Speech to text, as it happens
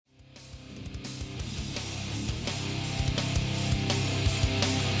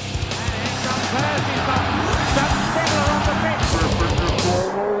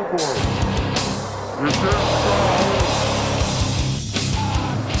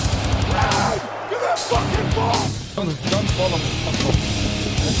Don't follow me.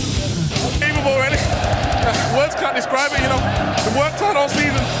 Unbelievable, really. Words can't describe it, The work hard all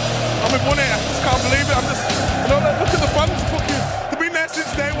season. I'm in one here. I just can't believe it. I'm just, look at the fans. Fucking, they've been there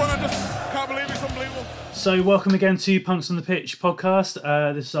since day one. I just can't believe it. It's unbelievable. So welcome again to Punks on the Pitch podcast.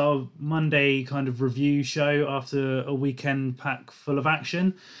 This is our Monday kind of review show after a weekend pack full of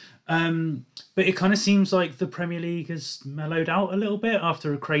action. But it kind of seems like the Premier League has mellowed out a little bit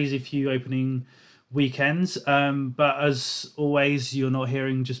after a crazy few opening weekends. But as always, you're not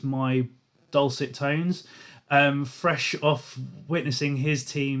hearing just my dulcet tones. Fresh off witnessing his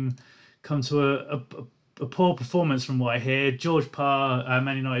team come to a poor performance from what I hear. George Parr,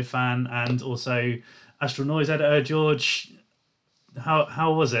 Man United fan, and also Astral Noise editor. George,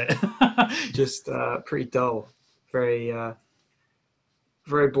 how was it? Just pretty dull, very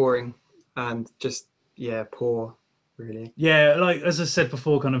boring, and just poor, really. Yeah, like as I said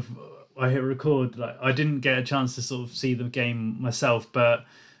before, kind of I hit record. Like I didn't get a chance to sort of see the game myself, but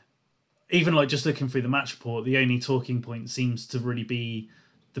even like just looking through the match report, the only talking point seems to really be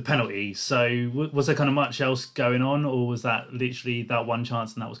the penalty. So was there kind of much else going on, or was that literally that one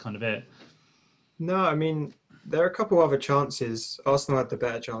chance and that was kind of it? No, I mean, there are a couple other chances. Arsenal had the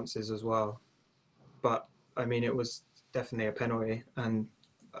better chances as well. But, I mean, it was definitely a penalty. And,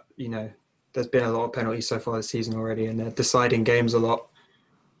 there's been a lot of penalties so far this season already, and they're deciding games a lot.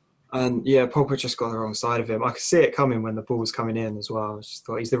 And, Pogba just got the wrong side of him. I could see it coming when the ball was coming in as well. I just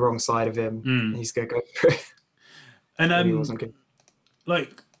thought he's the wrong side of him. And he's going to go through it. And, he wasn't good.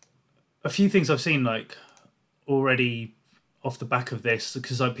 Like, a few things I've seen, like, already off the back of this,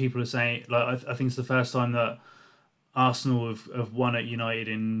 because like people are saying, like I think it's the first time that Arsenal have won at United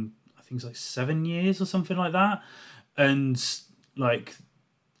in I think it's like 7 years or something like that, and like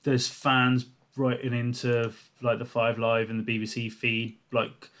there's fans writing into like the Five Live and the BBC feed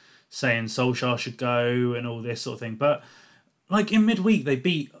like saying Solskjaer should go and all this sort of thing, but like in midweek they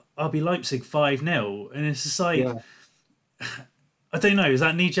beat RB Leipzig 5-0, and it's just like I don't know, is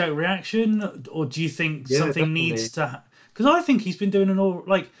that knee-jerk reaction, or do you think something definitely needs to? Because I think he's been doing an all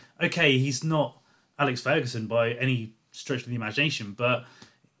okay, he's not Alex Ferguson by any stretch of the imagination, but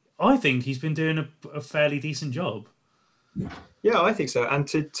I think he's been doing a fairly decent job. Yeah, I think so. And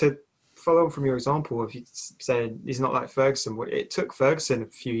to follow on from your example of you saying he's not like Ferguson, it took Ferguson a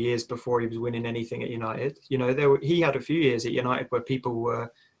few years before he was winning anything at United. He had a few years at United where people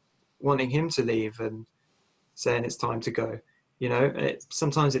were wanting him to leave and saying it's time to go.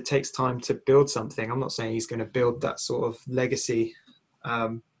 Sometimes it takes time to build something. I'm not saying he's going to build that sort of legacy,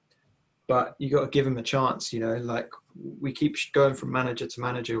 but you got to give him a chance. Like we keep going from manager to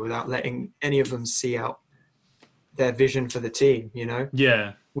manager without letting any of them see out their vision for the team.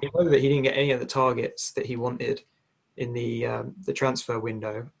 Yeah, we know that he didn't get any of the targets that he wanted in the transfer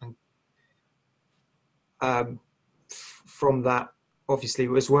window, and from that, obviously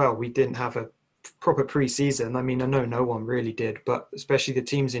as well, we didn't have a proper pre-season. I mean, I know no one really did, but especially the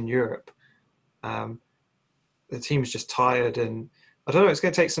teams in Europe, the team's just tired, and I don't know, it's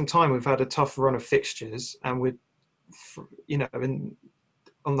going to take some time. We've had a tough run of fixtures, and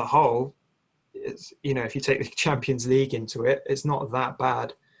on the whole, it's, if you take the Champions League into it, it's not that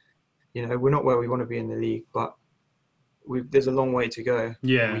bad. We're not where we want to be in the league, but there's a long way to go.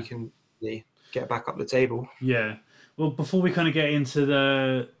 Yeah, we can get back up the table. Yeah. Well, before we kind of get into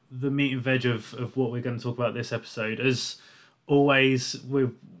the meat and veg of what we're going to talk about this episode, as always,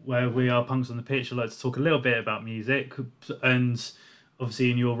 where we are Punks on the Pitch, I'd like to talk a little bit about music, and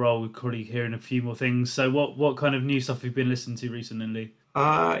obviously in your role, we're probably hearing a few more things. So what kind of new stuff have you been listening to recently?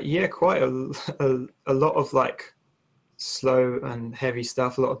 Quite a lot of like slow and heavy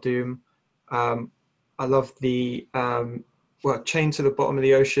stuff, a lot of doom. I love the Chained to the Bottom of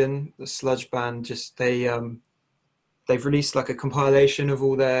the Ocean, the sludge band. Just they've released like a compilation of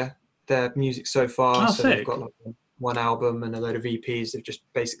all their music so far. Oh, so sick. They've got like one album and a load of EPs. They've just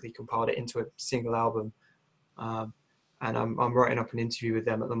basically compiled it into a single album. And I'm writing up an interview with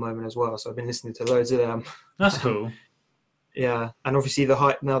them at the moment as well. So I've been listening to loads of them. That's cool. Yeah, and obviously the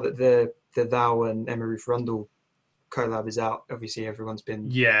hype now that the Thou and Emma Ruth Rundle collab is out. Obviously everyone's been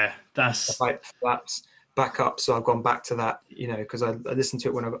that's hype for that back up. So I've gone back to that, because I listened to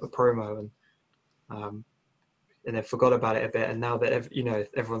it when I got the promo and then forgot about it a bit. And now that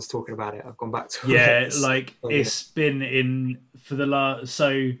everyone's talking about it, I've gone back to it. It's been in for the last.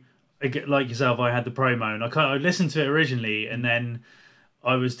 So like yourself, I had the promo and I listened to it originally, and then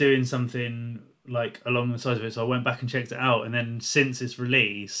I was doing something like along the sides of it, so I went back and checked it out, and then since its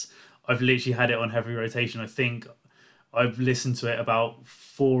release I've literally had it on heavy rotation. I think I've listened to it about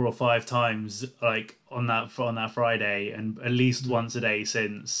 4 or 5 times, like on that Friday, and at least once a day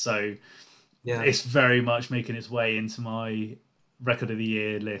since. So Yeah. it's very much making its way into my record of the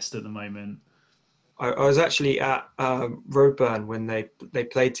year list at the moment. I was actually at Roadburn when they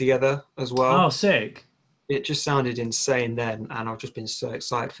played together as well. Oh, sick. It just sounded insane then, and I've just been so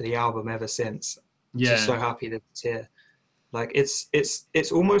excited for the album ever since. Just so Yeah. happy that it's here. Like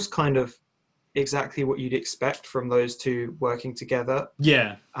it's almost kind of exactly what you'd expect from those two working together,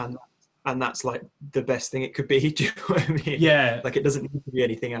 Yeah. and that's like the best thing it could be. Do you know what I mean? Yeah. Like it doesn't need to be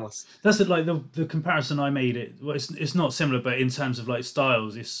anything else. That's it, like the comparison I made. It's not similar, but in terms of like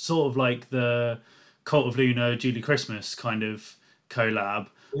styles, it's sort of like the Cult of Luna, Julie Christmas kind of collab.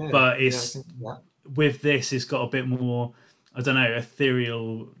 Yeah, But yeah, I it's think that. with this, it's got a bit more, I don't know,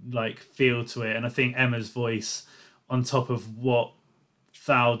 ethereal like feel to it. And I think Emma's voice on top of what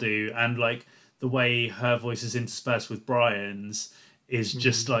Thal do, and like the way her voice is interspersed with Brian's, is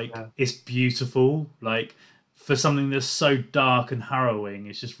just like Yeah. it's beautiful. Like for something that's so dark and harrowing,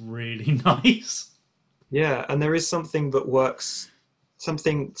 it's just really nice. Yeah, and there is something that works,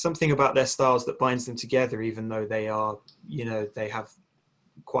 something about their styles that binds them together, even though they are, they have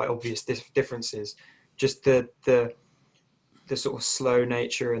quite obvious differences. Just the sort of slow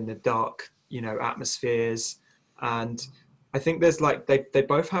nature and the dark, atmospheres, and I think there's like they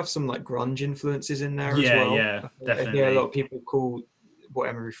both have some like grunge influences in there as Yeah, well. yeah, I hear a lot definitely. of people call what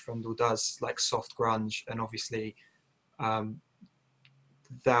Emery Frundle does like soft grunge, and obviously um,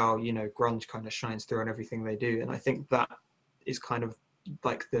 thou grunge kind of shines through on everything they do, and I think that is kind of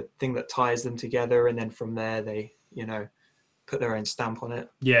like the thing that ties them together, and then from there they put their own stamp on it.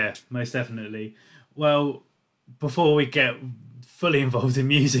 Yeah, most definitely. Well, before we get fully involved in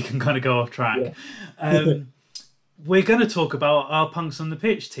music and kind of go off track, um, we're going to talk about our Punks on the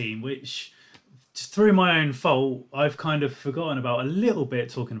Pitch team, which through my own fault, I've kind of forgotten about a little bit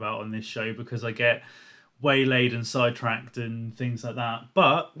talking about on this show because I get waylaid and sidetracked and things like that.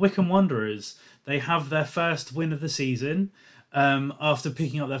 But Wycombe Wanderers, they have their first win of the season after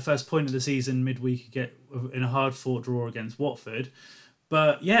picking up their first point of the season midweek in a hard-fought draw against Watford.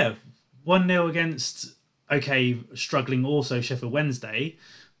 But yeah, 1-0 against, struggling also Sheffield Wednesday.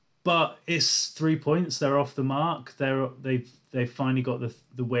 But it's 3 points. They're off the mark. They've finally got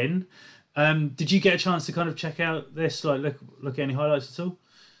the win. Did you get a chance to kind of check out this? Like look at any highlights at all?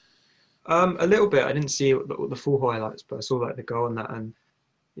 A little bit. I didn't see the full highlights, but I saw like the goal and that, and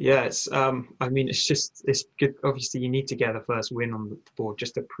yeah, it's I mean, it's good. Obviously, you need to get the first win on the board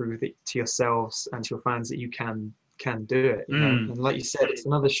just to prove it to yourselves and to your fans that you can do it. And like you said, it's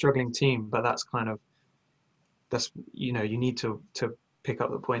another struggling team, but you need to pick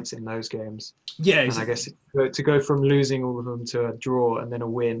up the points in those games. Yeah, and I guess to go from losing all of them to a draw and then a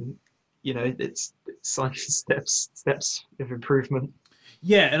win, it's like steps of improvement.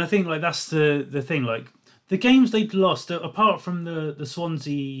 Yeah, and I think like that's the thing. Like the games they'd lost, apart from the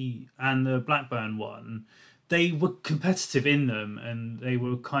Swansea and the Blackburn one, they were competitive in them, and they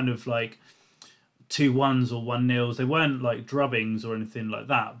were kind of like 2-1s or 1-0s. They weren't like drubbings or anything like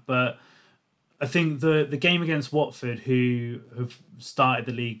that. But I think the game against Watford, who have started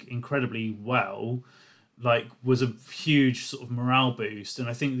the league incredibly well, like was a huge sort of morale boost. And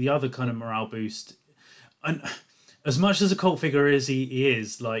I think the other kind of morale boost, and as much as a cult figure is he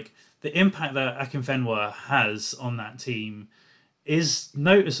is, like the impact that Akinfenwa has on that team is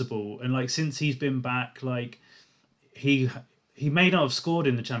noticeable. And like since he's been back, like he may not have scored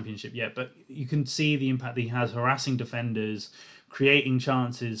in the Championship yet, but you can see the impact that he has, harassing defenders, creating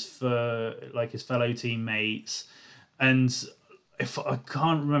chances for like his fellow teammates. And if I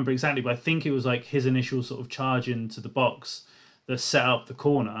can't remember exactly, but I think it was like his initial sort of charge into the box that set up the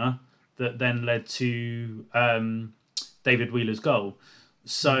corner that then led to David Wheeler's goal.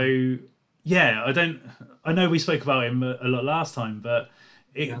 So yeah, I know we spoke about him a lot last time, but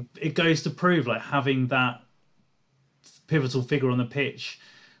it goes to prove like having that pivotal figure on the pitch,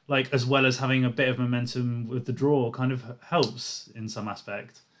 like as well as having a bit of momentum with the draw, kind of helps in some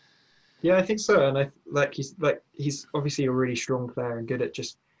aspect. Yeah, I think so, and he's obviously a really strong player and good at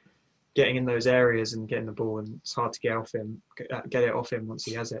just getting in those areas and getting the ball, and it's hard to get it off him once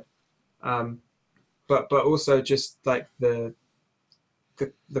he has it. But also just like the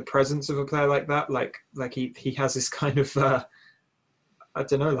presence of a player like that, like he has this kind of I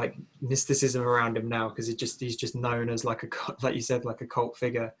don't know, like mysticism around him now, because he's just known as like like you said, like a cult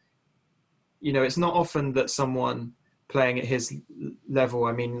figure. It's not often that someone playing at his level,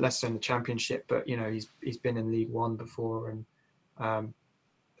 I mean, less so in the Championship, but he's been in League One before, and I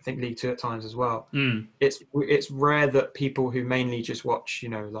think League Two at times as well. It's rare that people who mainly just watch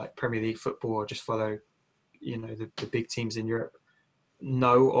like Premier League football or just follow the big teams in Europe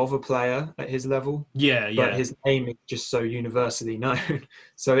know of a player at his level. Yeah. But his name is just so universally known.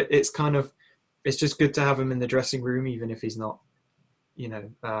 So it's kind of it's just good to have him in the dressing room, even if he's not,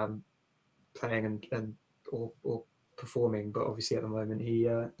 playing or performing. But obviously at the moment he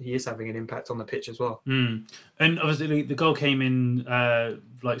is having an impact on the pitch as well. And obviously the goal came in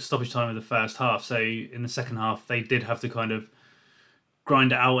stoppage time of the first half. So in the second half they did have to kind of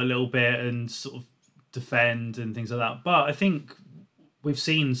grind it out a little bit and sort of defend and things like that. But I think we've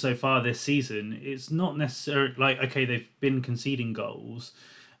seen so far this season, it's not necessarily okay, they've been conceding goals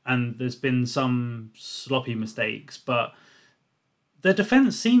and there's been some sloppy mistakes, but their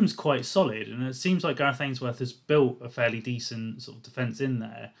defence seems quite solid, and it seems like Gareth Ainsworth has built a fairly decent sort of defence in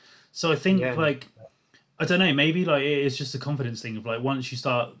there. So I think I don't know, maybe it is just a confidence thing of once you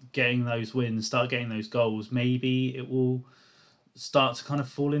start getting those wins, start getting those goals, maybe it will start to kind of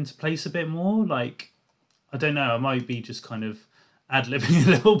fall into place a bit more. I don't know, I might be just kind of ad-libbing a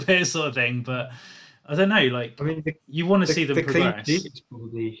little bit sort of thing, but I don't know, you want to see them progress. The clean sheet is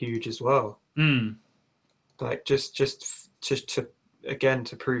probably huge as well. Just to again,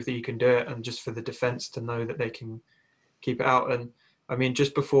 to prove that you can do it, and just for the defence to know that they can keep it out. And I mean,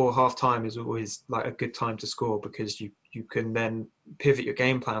 just before half time is always a good time to score, because you can then pivot your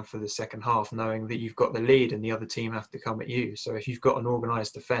game plan for the second half, knowing that you've got the lead and the other team have to come at you. So if you've got an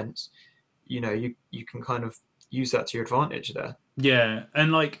organised defence, you can kind of use that to your advantage there. Yeah,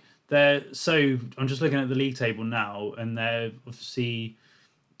 and I'm just looking at the league table now, and they're obviously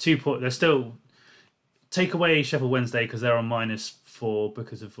 2 points. They're still, take away Sheffield Wednesday because they're on -4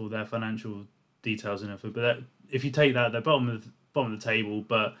 because of all their financial details and everything. But if you take that, they're bottom of the table,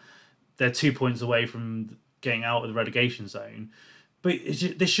 but they're 2 points away from getting out of the relegation zone. But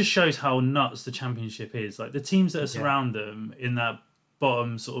this just shows how nuts the Championship is. The teams that surround them in that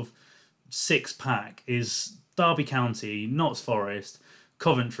bottom sort of 6 pack is Derby County, Notts Forest,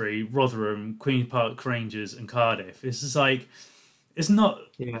 Coventry, Rotherham, Queen's Park Rangers, and Cardiff. It's just it's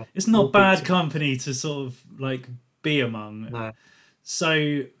not bad company to sort of be among. No. So,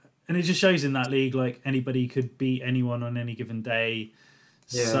 and it just shows in that league anybody could beat anyone on any given day.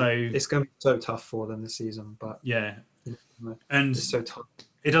 Yeah, so it's going to be so tough for them this season, but and it's so tough.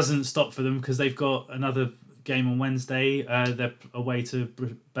 It doesn't stop for them because they've got another game on Wednesday. They're away to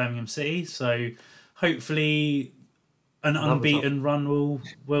Birmingham City, so hopefully an unbeaten run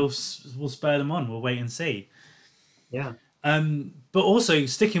will spur them on. We'll wait and see. Yeah. But also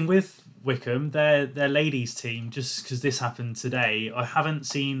sticking with Wycombe, their ladies team, just because this happened today, I haven't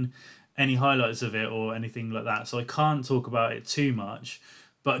seen any highlights of it or anything like that, so I can't talk about it too much.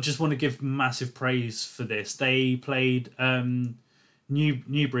 But I just want to give massive praise for this. They played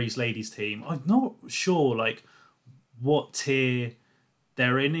Newbury's ladies team. I'm not sure what tier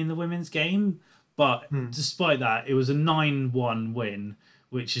they're in the women's game, but despite that, it was a 9-1 win,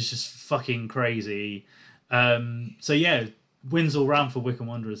 which is just fucking crazy. So yeah, wins all round for Wycombe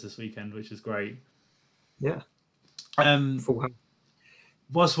Wanderers this weekend, which is great. Yeah. Full house.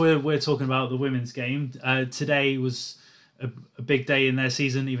 Whilst we're talking about the women's game, today was a big day in their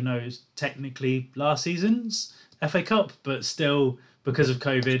season, even though it was technically last season's FA Cup, but still, because of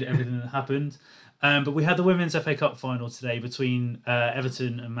COVID, everything that happened. But we had the women's FA Cup final today between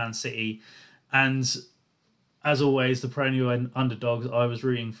Everton and Man City, and as always, the perennial underdogs, I was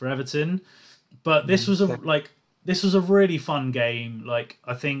rooting for Everton. But this was a really fun game.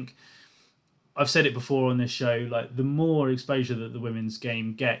 I think I've said it before on this show, the more exposure that the women's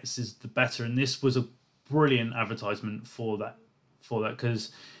game gets is the better. And this was a brilliant advertisement for that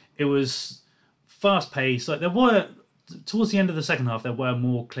because it was fast paced. There were, towards the end of the second half, there were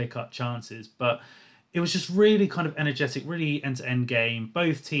more clear-cut chances, but it was just really kind of energetic, really end-to-end game.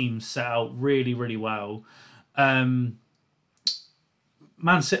 Both teams set out really, really well. Man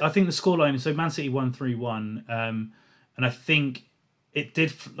City, I think the scoreline, so Man City won 3-1, and I think it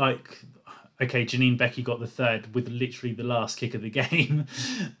did Janine Becky got the third with literally the last kick of the game,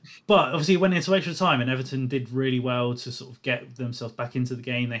 but obviously it went into extra time, and Everton did really well to sort of get themselves back into the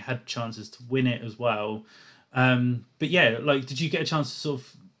game. They had chances to win it as well, but yeah, did you get a chance to sort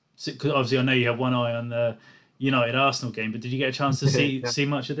of? Because obviously I know you have one eye on the United Arsenal game, but did you get a chance to see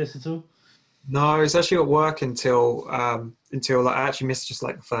much of this at all? No, I was actually at work until I actually missed just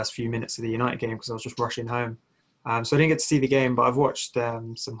the first few minutes of the United game because I was just rushing home. So I didn't get to see the game, but I've watched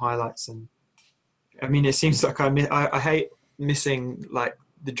some highlights, and I mean, it seems like I hate missing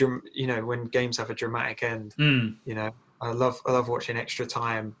when games have a dramatic end. I love watching extra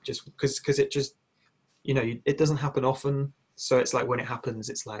time just because it just it doesn't happen often. So it's when it happens,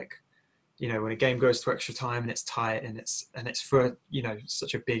 it's when a game goes to extra time and it's tight and it's for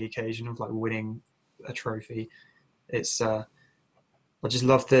such a big occasion of winning a trophy. It's I just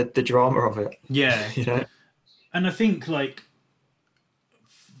love the drama of it. Yeah. You know? And I think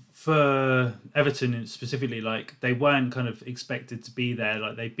for Everton specifically, like they weren't kind of expected to be there.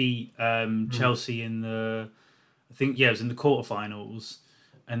 Like they beat Chelsea in I think it was in the quarterfinals,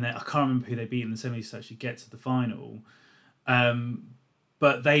 and then I can't remember who they beat in the semis to actually get to the final.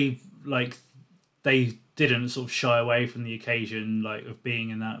 But they didn't sort of shy away from the occasion, like of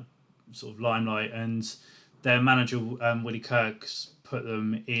being in that sort of limelight, and their manager Willie Kirk's put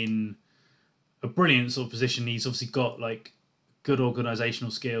them in a brilliant sort of position. He's obviously got like good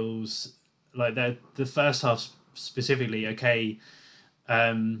organisational skills. Like the first half specifically,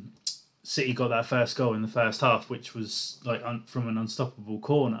 City got that first goal in the first half, which was like from an unstoppable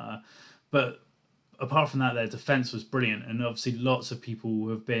corner. But apart from that, their defence was brilliant, and obviously lots of people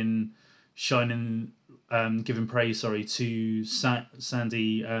have been giving praise, to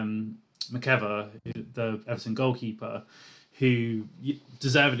Sandy McKever, the Everton goalkeeper, who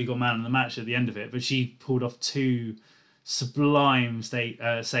deservedly got man of the match at the end of it. But she pulled off two sublime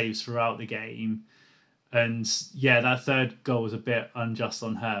saves throughout the game. And yeah, that third goal was a bit unjust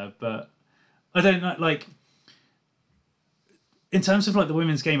on her, but I don't know. Like, in terms of like the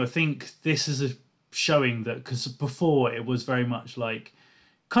women's game, I think this is a showing that, because before it was very much like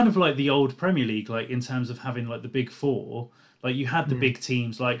kind of like the old Premier League, like in terms of having like the big four. Like you had the big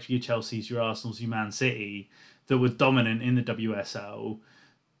teams like your Chelsea's, your Arsenal's, your Man City that were dominant in the WSL,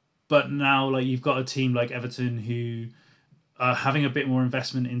 but now like you've got a team like Everton who having a bit more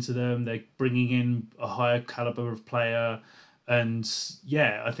investment into them. They're bringing in a higher caliber of player, and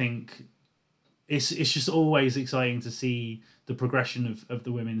yeah, I think it's just always exciting to see the progression of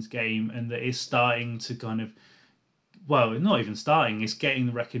the women's game, and that it's starting to kind of, well, not even starting, it's getting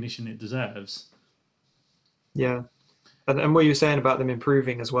the recognition it deserves. Yeah, and what you were saying about them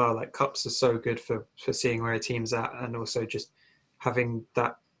improving as well, like cups are so good for seeing where a team's at, and also just having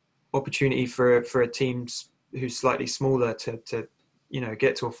that opportunity for a team who's slightly smaller to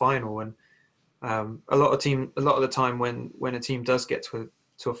get to a final. And a lot of the time when a team does get to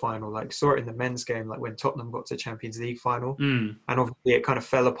a final, like saw it in the men's game, like when Tottenham got to Champions League final, and obviously it kind of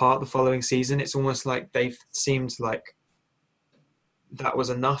fell apart the following season. It's almost like they've seemed like that was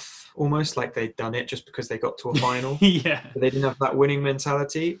enough, almost like they'd done it just because they got to a final. Yeah, but they didn't have that winning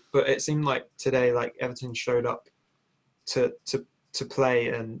mentality. But it seemed like today, like Everton showed up to play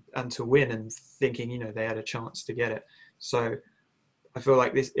and to win, and thinking they had a chance to get it. So I feel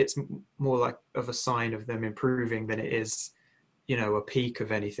like it's more like of a sign of them improving than it is a peak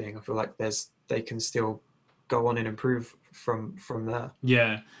of anything. I feel like they can still go on and improve from there.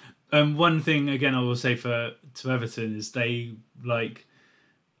 Yeah. One thing again I will say to Everton is they, like,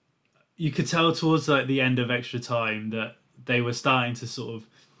 you could tell towards like the end of extra time that they were starting to sort of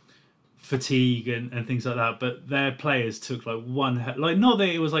fatigue and things like that, but their players took like not that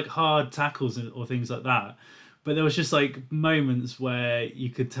it was like hard tackles or things like that, but there was just like moments where you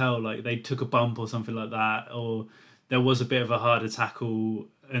could tell like they took a bump or something like that, or there was a bit of a harder tackle,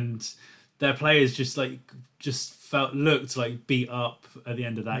 and their players just looked like beat up at the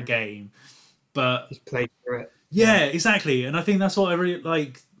end of that game, but just played through it. Yeah, exactly. And I think that's what I really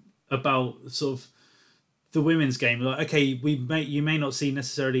like about sort of the women's game. Like, okay, you may not see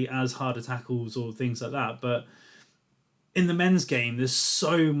necessarily as harder tackles or things like that, but in the men's game, there's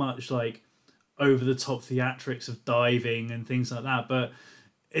so much like over the top theatrics of diving and things like that. But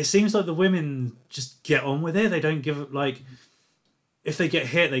it seems like the women just get on with it. They don't give like, if they get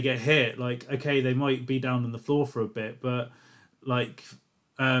hit, they get hit. Like, okay, they might be down on the floor for a bit, but like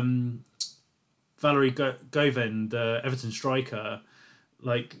Valerie Govan, the Everton striker,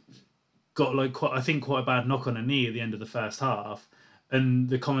 like got like quite a bad knock on her knee at the end of the first half, and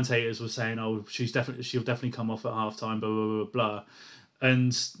the commentators were saying, "Oh, she'll definitely come off at halftime." Blah blah blah blah,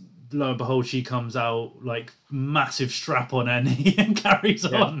 and lo and behold, she comes out like massive strap on her knee and carries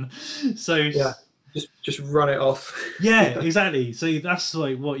on. So yeah, just run it off. Yeah, exactly. So that's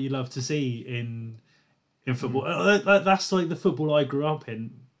like what you love to see in football. That's like the football I grew up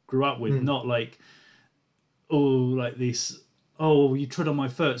with, not like like this. Oh, you trod on my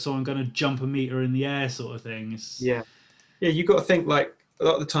foot, so I'm going to jump a meter in the air, sort of thing. Yeah. You got to think like a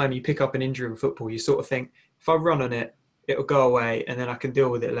lot of the time you pick up an injury in football, you sort of think if I run on it, it'll go away, and then I can deal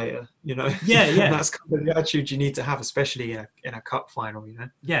with it later. Yeah. And that's kind of the attitude you need to have, especially in a cup final.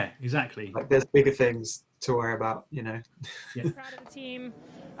 Yeah, exactly. Like there's bigger things to worry about. Yeah. Proud of the team,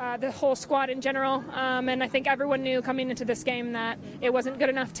 the whole squad in general, and I think everyone knew coming into this game that it wasn't good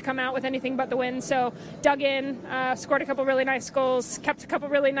enough to come out with anything but the win. So dug in, scored a couple really nice goals, kept a couple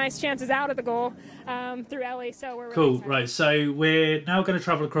really nice chances out of the goal through Ellie. So we're really cool. excited. Right, so we're now going to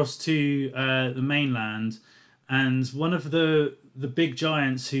travel across to the mainland, and one of the big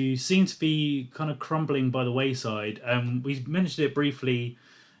giants who seem to be kind of crumbling by the wayside. We mentioned it briefly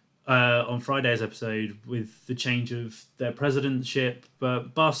on Friday's episode with the change of their presidentship,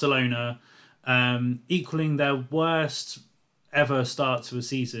 but Barcelona equaling their worst ever start to a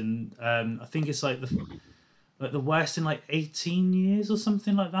season. I think it's like the worst in like 18 years or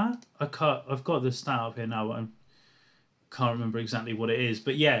something like that. I've got the stat up here now, but I can't remember exactly what it is.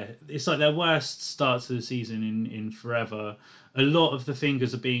 But yeah, it's like their worst start to the season in forever. A lot of the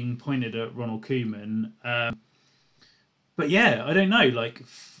fingers are being pointed at Ronald Koeman. But yeah, I don't know. Like,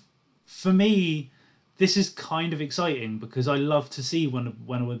 for me, this is kind of exciting because I love to see one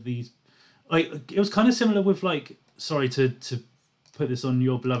of these. Like, it was kind of similar with like. Sorry to put this on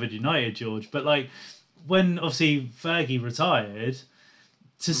your beloved United, George, but like when obviously Fergie retired,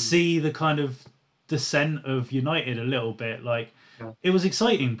 to see the kind of descent of United a little bit, like it was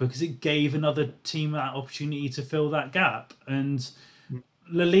exciting because it gave another team that opportunity to fill that gap. And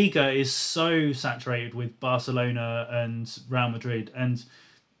La Liga is so saturated with Barcelona and Real Madrid, and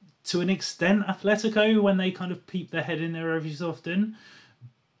to an extent Atletico when they kind of peep their head in there every so often.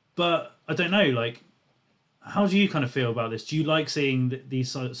 But I don't know, like, how do you kind of feel about this? Do you like seeing these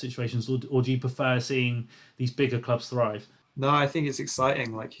sort of situations, or do you prefer seeing these bigger clubs thrive? No, I think it's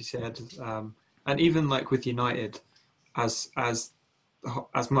exciting, like you said, and even like with United, as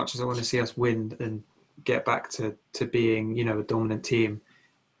much as I want to see us win and get back to being, you know, a dominant team,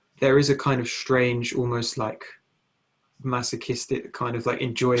 there is a kind of strange, almost like masochistic kind of like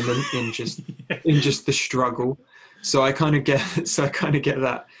enjoyment in just in just the struggle. So I kind of get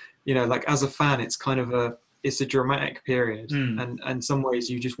that, you know, like as a fan, it's a dramatic period, and in some ways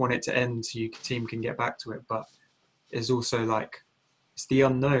you just want it to end so your team can get back to it. But it's also like it's the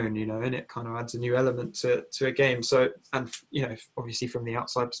unknown, you know, and it kind of adds a new element to a game. So, and you know, obviously from the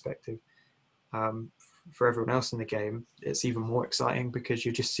outside perspective, for everyone else in the game, it's even more exciting because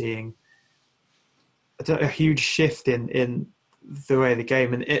you're just seeing a huge shift in the way of the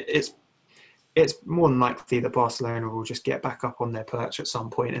game, and it's more than likely that Barcelona will just get back up on their perch at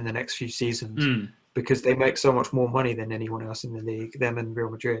some point in the next few seasons. Because they make so much more money than anyone else in the league, them and Real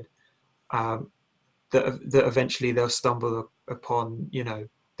Madrid, that eventually they'll stumble upon, you know,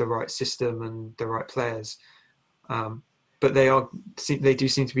 the right system and the right players. But they do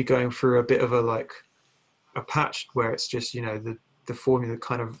seem to be going through a bit of a patch where it's just, you know, the formula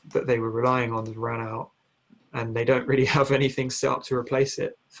kind of that they were relying on has run out, and they don't really have anything set up to replace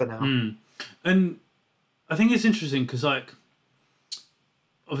it for now. And I think it's interesting because, like,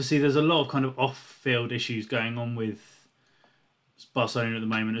 obviously there's a lot of kind of off-field issues going on with Barcelona at the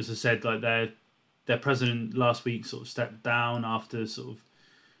moment. As I said, like their president last week sort of stepped down after sort of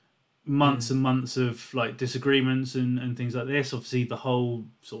months and months of like disagreements and things like this. Obviously the whole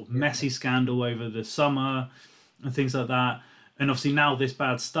sort of Messi scandal over the summer and things like that. And obviously now this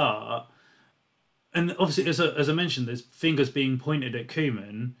bad start. And obviously, as I mentioned, there's fingers being pointed at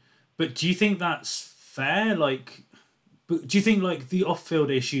Koeman. But do you think that's fair? Like, do you think like the off-field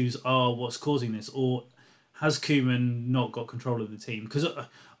issues are what's causing this, or has Koeman not got control of the team? Because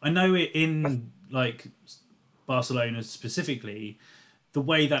I know it in like Barcelona specifically, the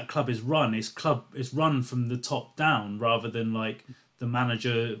way that club is run is run from the top down rather than like the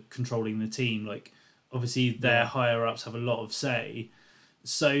manager controlling the team. Like obviously their higher ups have a lot of say.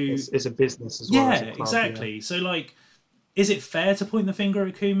 So it's a business as well. Yeah, as a club, exactly. Yeah. So like, is it fair to point the finger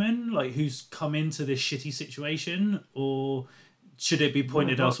at Koeman, like who's come into this shitty situation, or should it be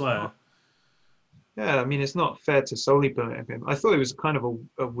pointed elsewhere? Yeah, I mean, it's not fair to solely point at him. I thought it was kind of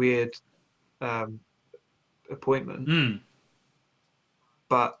a weird appointment,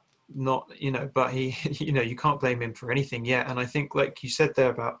 but not, you know, but he, you know, you can't blame him for anything yet. And I think, like you said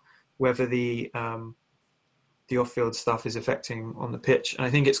there about whether the off-field stuff is affecting on the pitch, and I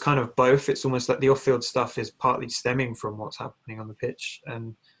think it's kind of both. It's almost like the off-field stuff is partly stemming from what's happening on the pitch,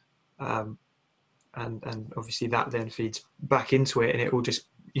 and obviously that then feeds back into it, and it all just,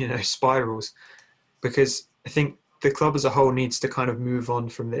 you know, spirals. Because I think the club as a whole needs to kind of move on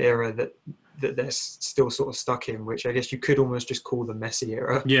from the era that they're still sort of stuck in, which I guess you could almost just call the Messi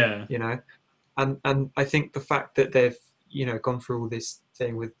era. Yeah, you know, and I think the fact that they've, you know, gone through all this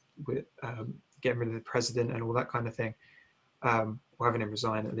thing with getting rid of the president and all that kind of thing, or having him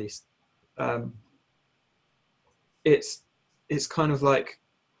resign at least. It's kind of like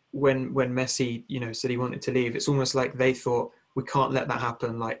when Messi, you know, said he wanted to leave, it's almost like they thought, we can't let that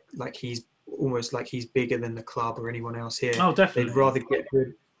happen. Like he's almost like he's bigger than the club or anyone else here. Oh, definitely.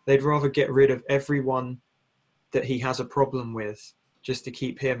 They'd rather get rid of everyone that he has a problem with just to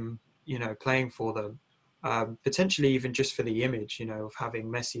keep him, you know, playing for them. Potentially even just for the image, you know, of having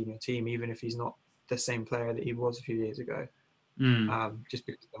Messi in your team, even if he's not the same player that he was a few years ago, just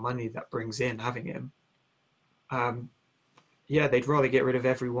because of the money that brings in having him. they'd rather get rid of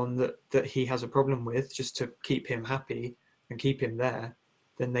everyone that he has a problem with just to keep him happy and keep him there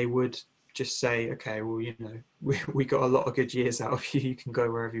than they would just say, okay, well, we got a lot of good years out of you. You can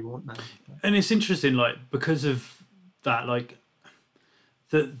go wherever you want now. And it's interesting, like, because of that, like,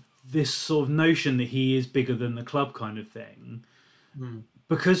 this sort of notion that he is bigger than the club kind of thing,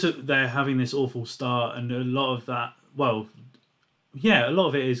 because they're having this awful start, and a lot of that, well, yeah, a lot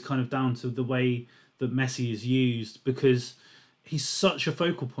of it is kind of down to the way that Messi is used, because he's such a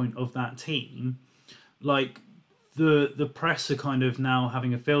focal point of that team. Like, the press are kind of now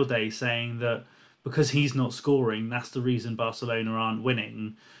having a field day saying that because he's not scoring, that's the reason Barcelona aren't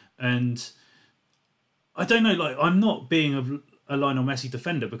winning. And I don't know, like, I'm not being a Lionel Messi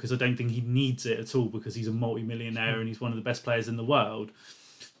defender, because I don't think he needs it at all, because he's a multi-millionaire and he's one of the best players in the world.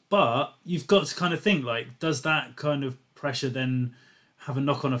 But you've got to kind of think, like, does that kind of pressure then have a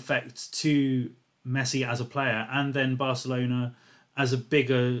knock-on effect to Messi as a player, and then Barcelona as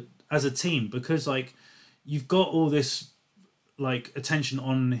a team? Because, like, you've got all this, like, attention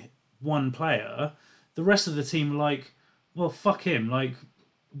on one player. The rest of the team are like, well, fuck him. Like,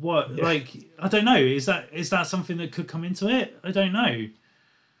 what? Yeah. Like, I don't know. Is that something that could come into it? I don't know.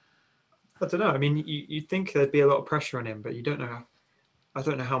 I don't know. I mean, you think there'd be a lot of pressure on him, but you don't know. I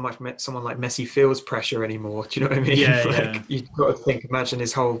don't know how much someone like Messi feels pressure anymore. Do you know what I mean? Yeah, like, yeah. You've got to think. Imagine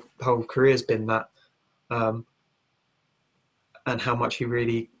his whole career's been that, and how much he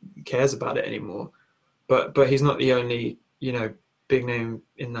really cares about it anymore. But he's not the only, big name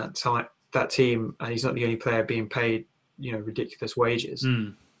in that team, and he's not the only player being paid, ridiculous wages,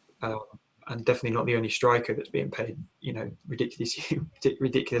 and definitely not the only striker that's being paid,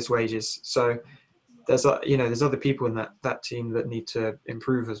 ridiculous wages. So there's other people in that team that need to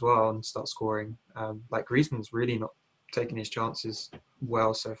improve as well and start scoring. Like Griezmann's really not taking his chances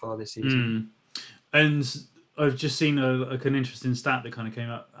well so far this season. And I've just seen an interesting stat that kind of came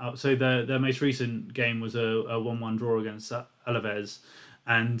out. So their most recent game was a 1-1 draw against Alaves,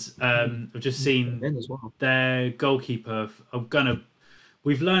 and I've just seen their goalkeeper.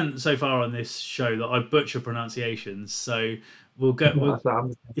 We've learned so far on this show that I butcher pronunciations, so we're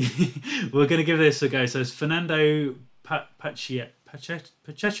going to give this a go. So it's Fernando Pacheco.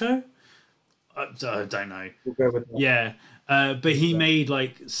 I don't know. We'll go with that. Yeah, but he made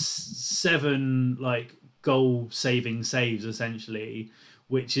like 7 like goal-saving saves essentially,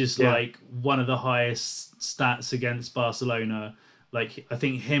 which is like one of the highest stats against Barcelona. Like, I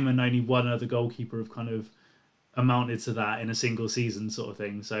think him and only one other goalkeeper have kind of amounted to that in a single season, sort of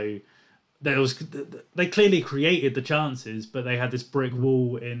thing. So they clearly created the chances, but they had this brick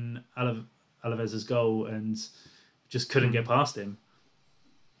wall in Alaves' goal and just couldn't get past him.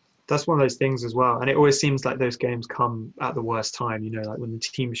 That's one of those things as well, and it always seems like those games come at the worst time. Like when the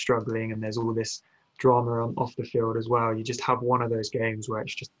team's struggling and there's all this drama off the field as well. You just have one of those games where it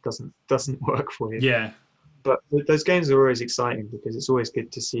just doesn't work for you. Yeah. But those games are always exciting, because it's always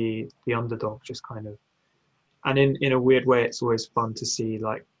good to see the underdog just kind of, and in a weird way, it's always fun to see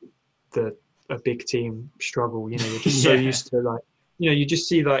like a big team struggle. You're just so used to, like, you just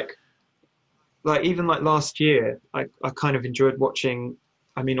see like even like last year, I kind of enjoyed watching.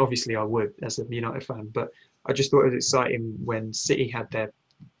 I mean, obviously I would as a United fan, but I just thought it was exciting when City had their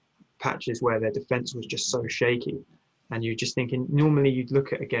patches where their defense was just so shaky, and you're just thinking, normally you'd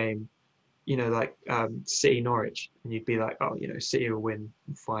look at a game, like City Norwich, and you'd be like, oh, City will win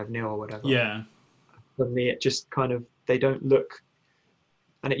 5-0 or whatever. Yeah. Suddenly it just kind of, they don't look,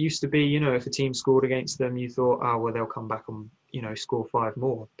 and it used to be, if a team scored against them, you thought, oh well, they'll come back and score 5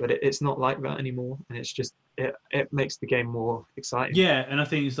 more, but it's not like that anymore, and it's just it makes the game more exciting. Yeah, and I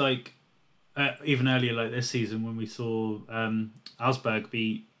think it's like even earlier, like this season, when we saw Augsburg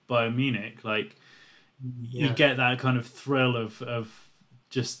beat Bayern Munich, like you get that kind of thrill of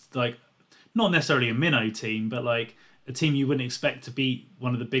just like, not necessarily a minnow team, but like a team you wouldn't expect to beat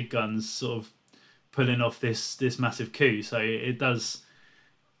one of the big guns, sort of pulling off this massive coup. So it does.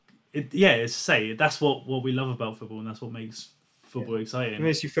 That's what we love about football, and that's what makes football exciting. It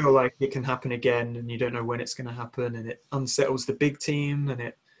makes you feel like it can happen again, and you don't know when it's going to happen, and it unsettles the big team, and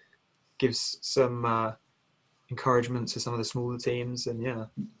it gives some encouragement to some of the smaller teams. And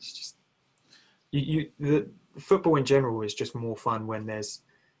it's just the football in general is just more fun when there's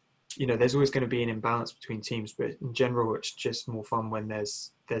always going to be an imbalance between teams, but in general it's just more fun when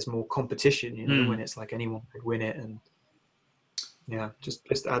there's more competition, when it's like anyone could win it, and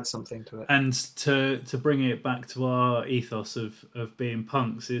just add something to it. And to bring it back to our ethos of being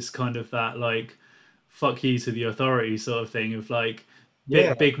punks, is kind of that like fuck you to the authority sort of thing, of like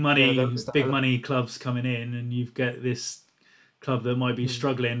big money clubs coming in, and you've got this club that might be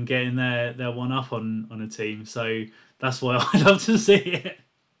struggling getting their one up on a team. So that's why I love to see it.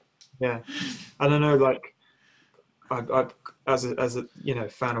 Yeah, and I know, like, I as a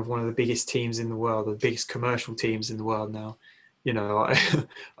fan of one of the biggest teams in the world, the biggest commercial teams in the world now,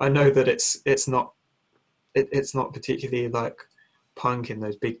 I know that it's not particularly like punk in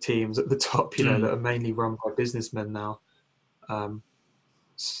those big teams at the top, that are mainly run by businessmen now.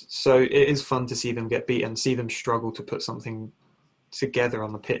 So it is fun to see them get beat and see them struggle to put something together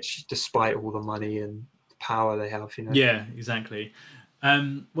on the pitch despite all the money and power they have. Yeah, exactly.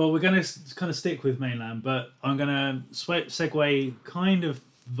 Well, we're going to kind of stick with mainland, but I'm going to segue kind of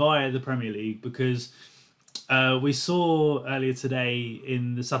via the Premier League, because we saw earlier today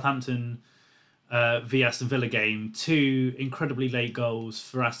in the Southampton v Aston Villa game 2 incredibly late goals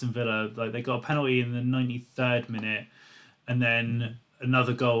for Aston Villa. Like, they got a penalty in the 93rd minute and then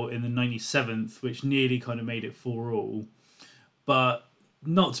another goal in the 97th, which nearly kind of made it 4-4. But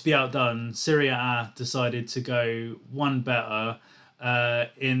not to be outdone, Serie A decided to go one better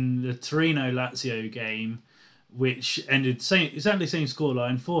in the Torino-Lazio game, which ended exactly the same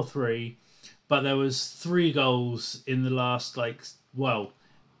scoreline, 4-3, but there was 3 goals in the last,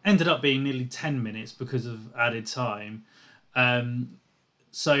 ended up being nearly 10 minutes because of added time.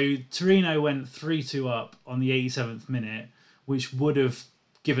 So Torino went 3-2 up on the 87th minute, which would have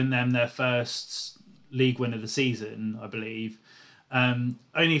given them their first league win of the season, I believe.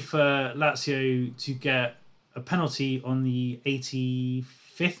 Only for Lazio to get a penalty on the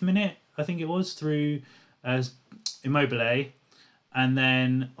 85th minute, I think it was, through Immobile. And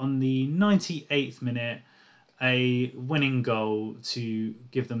then on the 98th minute, a winning goal to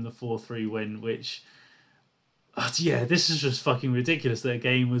give them the 4-3 win, which, this is just fucking ridiculous that a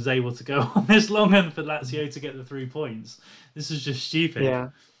game was able to go on this long and for Lazio to get the 3 points. This is just stupid. Yeah.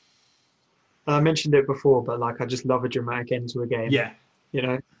 I mentioned it before, but I just love a dramatic end to a game. Yeah.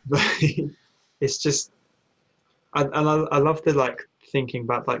 It's just, I love the thinking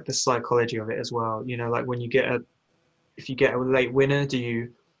about the psychology of it as well. When if you get a late winner,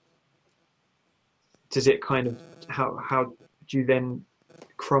 does it kind of, how do you then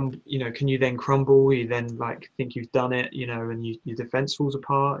crumble? Can you then crumble? You then think you've done it, and your defense falls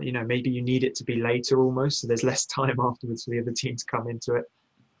apart. Maybe you need it to be later almost, so there's less time afterwards for the other team to come into it.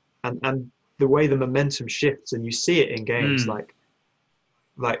 And the way the momentum shifts, and you see it in games,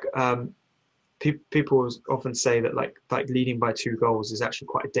 people often say that leading by 2 goals is actually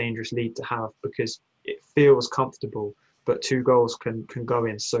quite a dangerous lead to have, because it feels comfortable, but 2 goals can go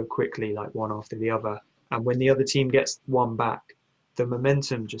in so quickly, one after the other. And when the other team gets one back, the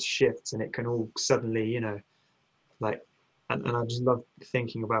momentum just shifts, and it can all suddenly, and I just love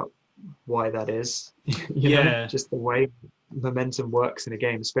thinking about why that is. Just the way momentum works in a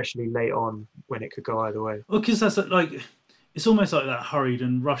game, especially late on when it could go either way. Well, because that's it's almost like that hurried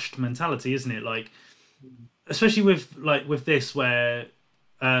and rushed mentality, isn't it? Especially with this, where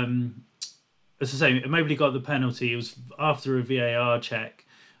as I say, Immobile got the penalty. It was after a VAR check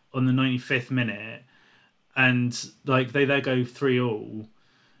on the 95th minute, and they there go 3-3,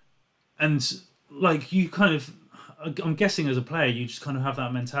 and you kind of, I'm guessing as a player, you just kind of have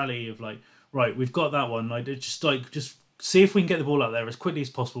that mentality of right, we've got that one. Just see if we can get the ball out there as quickly as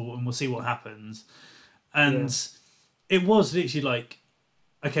possible, and we'll see what happens. And it was literally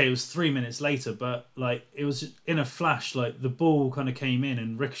okay, it was 3 minutes later, but it was in a flash. The ball kind of came in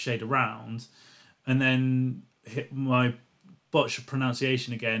and ricocheted around, and then hit my botched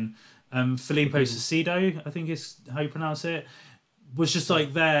pronunciation again. Filippo Caicedo, I think is how you pronounce it, was just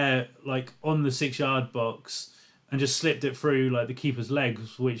there, on the 6-yard box, and just slipped it through the keeper's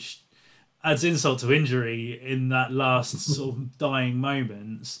legs, which adds insult to injury in that last sort of dying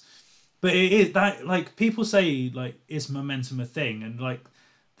moments. But it is that, people say, is momentum a thing? And,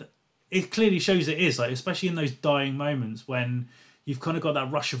 it clearly shows it is, especially in those dying moments when you've kind of got that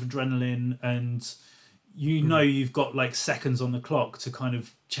rush of adrenaline and you've got, seconds on the clock to kind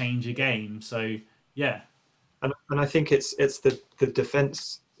of change a game. So, yeah. And I think it's the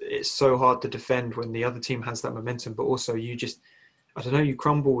defence. It's so hard to defend when the other team has that momentum, but also you just, I don't know, you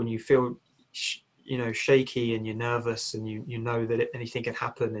crumble and you feel, shaky, and you're nervous, and you know that anything can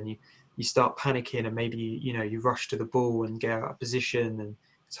happen, and you start panicking, and maybe you rush to the ball and get out of position, and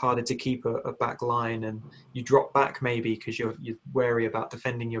it's harder to keep a back line, and you drop back maybe because you're wary about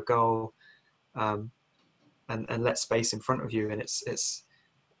defending your goal, and let space in front of you, and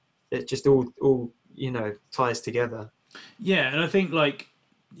it just all ties together. Yeah, and I think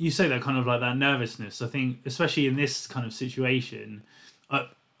you say that kind of that nervousness. I think especially in this kind of situation,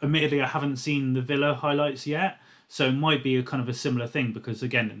 admittedly I haven't seen the Villa highlights yet, so it might be a kind of a similar thing, because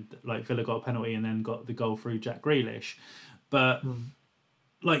again, Villa got a penalty and then got the goal through Jack Grealish, but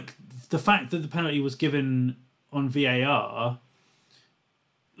the fact that the penalty was given on VAR,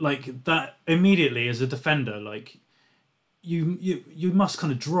 like that immediately as a defender, like you must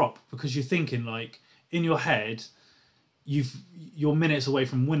kind of drop, because you're thinking, like, in your head, you're minutes away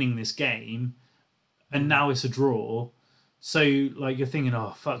from winning this game, and now it's a draw. So like you're thinking,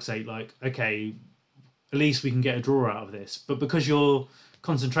 oh fuck's sake, like, okay, at least we can get a draw out of this. But because your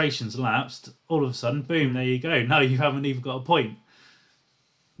concentration's lapsed, all of a sudden, boom, there you go. Now you haven't even got a point.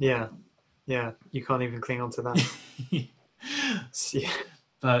 Yeah, you can't even cling on to that. Yeah.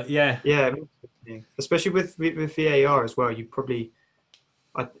 But yeah, especially with VAR as well. You probably,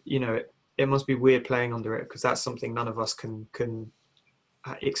 it must be weird playing under it, because that's something none of us can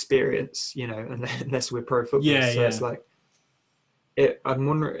experience, unless we're pro footballers. So it's like, I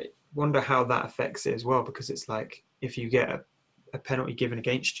wonder how that affects it as well, because it's like, if you get a penalty given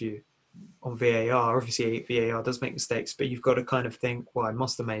against you on VAR, obviously VAR does make mistakes, but you've got to kind of think, well, I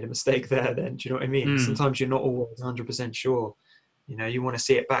must have made a mistake there then. Do you know what I mean? Sometimes you're not always 100% sure. You want to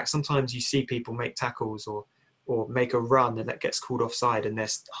see it back. Sometimes you see people make tackles or make a run and that gets called offside, and they're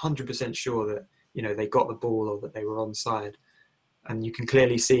 100% sure that, they got the ball or that they were onside. And you can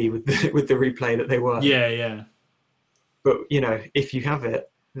clearly see with the replay that they were. Yeah. But, if you have it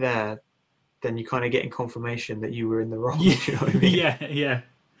there, then you're kind of getting confirmation that you were in the wrong. Yeah. You know what I mean? Yeah.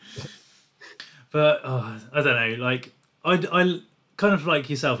 But I don't know. Like I kind of like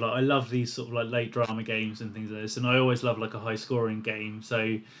yourself. Like, I love these sort of like late drama games and things like this, and I always love like a high scoring game.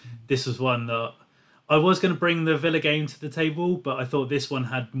 So this was one that I was going to bring the Villa game to the table, but I thought this one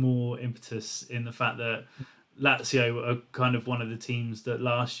had more impetus in the fact that Lazio are kind of one of the teams that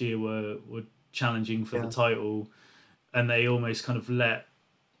last year were challenging for the title, and they almost kind of let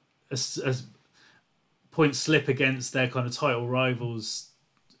a point slip against their kind of title rivals,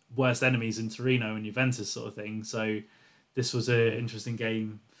 worst enemies in Torino and Juventus sort of thing. So this was an interesting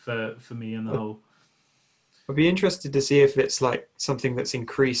game for me on the whole. I'd be interested to see if it's like something that's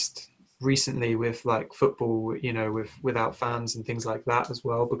increased recently with like football, without fans and things like that as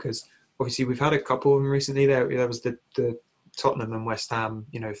well, because obviously we've had a couple of them recently. There was the Tottenham and West Ham,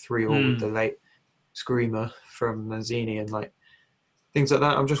 3-3 with the late screamer from Mancini and like things like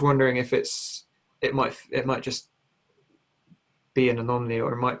that. I'm just wondering if it might just be an anomaly,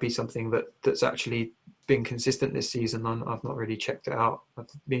 or it might be something that's actually been consistent this season. I've not really checked it out. I'd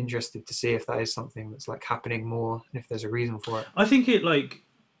be interested to see if that is something that's like happening more, and if there's a reason for it. I think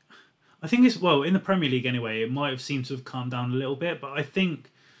it's, well, in the Premier League anyway, it might have seemed to have calmed down a little bit, but I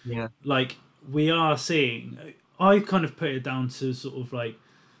think like we are seeing, I kind of put it down to sort of like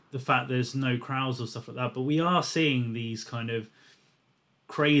the fact there's no crowds or stuff like that, but we are seeing these kind of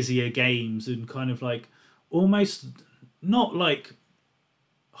crazier games and kind of like almost not like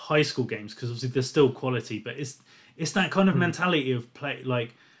high school games, because obviously there's still quality, but it's that kind of mentality of play,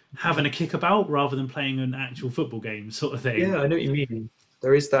 like having a kickabout rather than playing an actual football game sort of thing. Yeah, I know what you mean.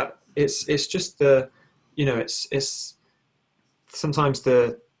 There is that. It's just the, it's sometimes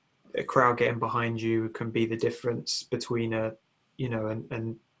a crowd getting behind you can be the difference between a 0-0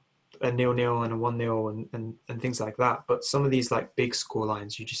 and a 1-0 and things like that. But some of these like big score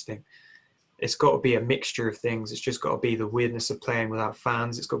lines, you just think it's got to be a mixture of things. It's just got to be the weirdness of playing without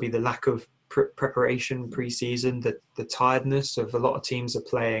fans. It's got to be the lack of preparation pre-season, the tiredness of a lot of teams are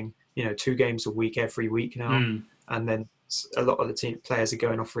playing, 2 games a week every week now. And then a lot of the players are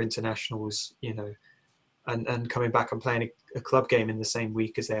going off for internationals, and coming back and playing a club game in the same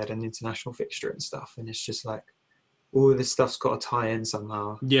week as they had an international fixture and stuff. And it's just like, all this stuff's got to tie in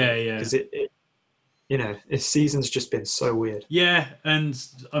somehow. Yeah. Because this season's just been so weird. Yeah, and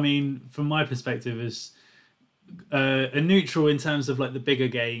I mean, from my perspective, as a neutral in terms of like the bigger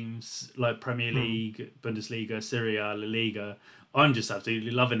games like Premier League, Bundesliga, Serie A, La Liga, I'm just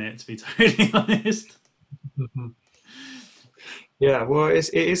absolutely loving it, to be totally honest. Yeah, well,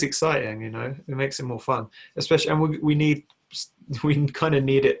 it is exciting, it makes it more fun, especially, and we kind of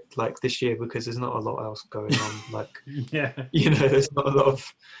need it like this year, because there's not a lot else going on. Like, there's not a lot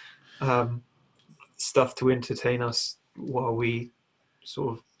of stuff to entertain us while we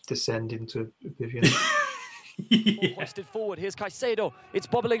sort of descend into oblivion. Hoisted forward. Here's Caicedo. It's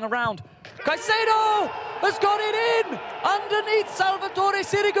bobbling around. Caicedo has got it in underneath Salvatore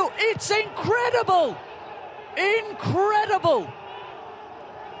Sirigu. It's incredible.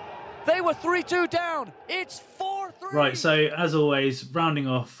 They were 3-2 down. It's 4-3. Right, so as always, rounding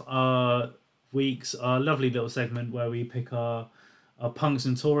off our weeks, our lovely little segment where we pick our punks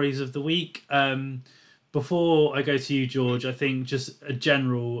and Tories of the week. Before I go to you, George, I think just a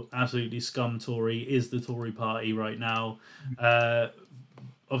general absolutely scum Tory is the Tory party right now.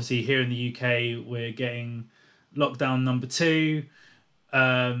 Obviously, here in the UK, we're getting lockdown number 2.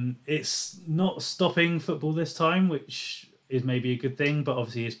 It's not stopping football this time, which is maybe a good thing, but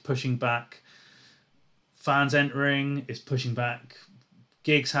obviously it's pushing back fans entering, it's pushing back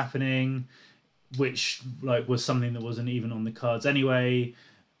gigs happening, which like was something that wasn't even on the cards anyway.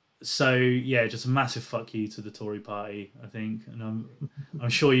 So yeah, just a massive fuck you to the Tory party, I think, and I'm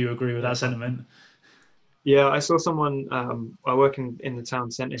sure you agree with that sentiment. Yeah, I saw someone. I work in the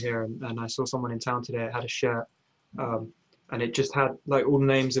town centre here, and I saw someone in town today that had a shirt, and it just had like all the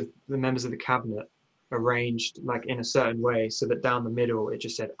names of the members of the cabinet arranged like in a certain way, so that down the middle it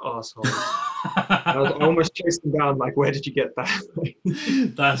just said arsehole. I almost chased them down, like, where did you get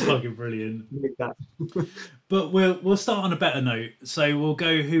that? That's fucking brilliant. Like that. But we'll start on a better note. So we'll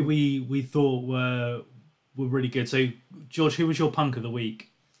go who we thought were really good. So George, who was your punk of the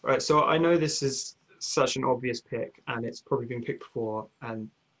week? Right. So I know this is such an obvious pick, and it's probably been picked before and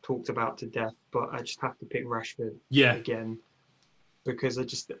talked about to death, but I just have to pick Rashford again, because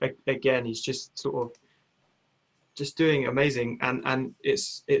again he's just sort of just doing amazing, and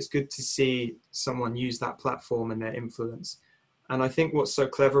it's good to see someone use that platform and their influence. And I think what's so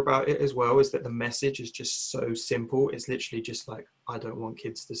clever about it as well is that the message is just so simple. It's literally just like, I don't want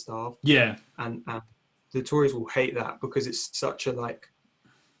kids to starve. Yeah. And the Tories will hate that because it's such a like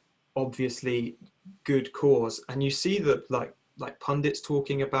obviously good cause, and you see that like pundits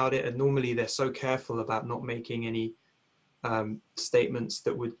talking about it, and normally they're so careful about not making any statements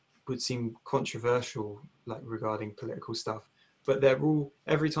that would seem controversial, like regarding political stuff, but they're all,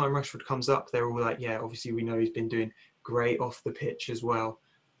 every time Rashford comes up, they're all like, yeah, obviously we know he's been doing great off the pitch as well,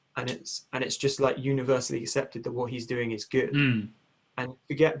 and it's just like universally accepted that what he's doing is good. And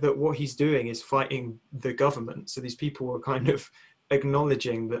forget that what he's doing is fighting the government, so these people are kind of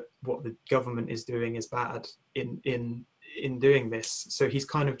acknowledging that what the government is doing is bad in doing this. So he's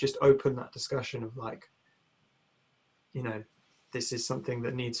kind of just opened that discussion of like, you know, this is something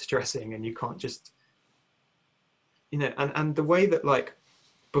that needs stressing, and you can't just, you know, and the way that like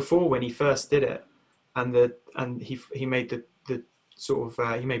before when he first did it, and he made the sort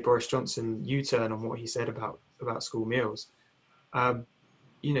of he made Boris Johnson U-turn on what he said about school meals.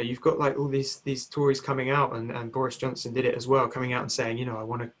 You know, you've got like all these Tories coming out, and Boris Johnson did it as well, coming out and saying, you know, I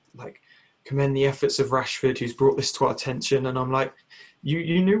want to like commend the efforts of Rashford, who's brought this to our attention. And I'm like,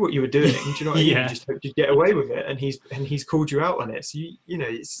 you knew what you were doing. Do you know what I mean? You just hoped you'd get away with it, and he's called you out on it. So you know,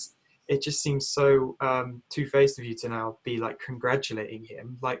 it just seems so two-faced of you to now be like congratulating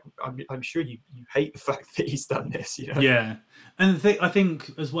him. Like I'm sure you hate the fact that he's done this. You know? Yeah, and I think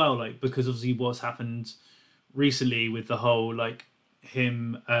as well, like because obviously what's happened recently with the whole like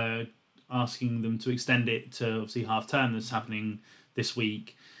him asking them to extend it to obviously half term that's happening this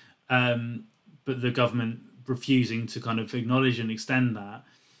week, but the government refusing to kind of acknowledge and extend that,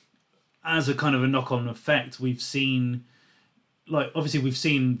 as a kind of a knock-on effect, we've seen like obviously we've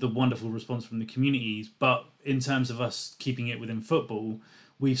seen the wonderful response from the communities, but in terms of us keeping it within football,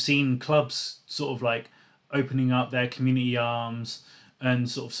 we've seen clubs sort of like opening up their community arms and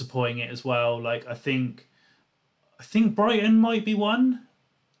sort of supporting it as well. Like I think Brighton might be one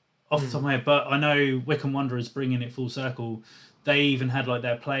off the top of my head, but I know Wycombe Wanderers bringing it full circle. They even had like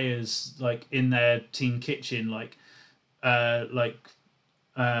their players like in their team kitchen, what's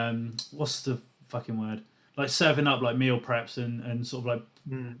the fucking word? Like serving up like meal preps and sort of like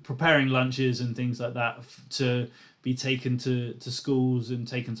preparing lunches and things like that to be taken to schools and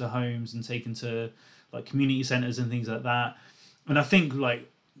taken to homes and taken to like community centres and things like that. And I think like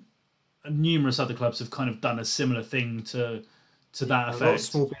numerous other clubs have kind of done a similar thing to that effect. A lot of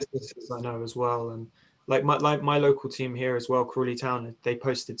small businesses I know as well, and like my local team here as well, Crawley Town, they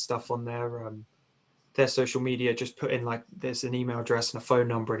posted stuff on their social media, just put in like there's an email address and a phone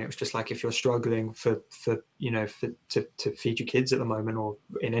number, and it was just like, if you're struggling to feed your kids at the moment or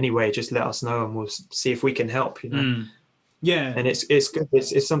in any way, just let us know and we'll see if we can help. You know, yeah, and it's good.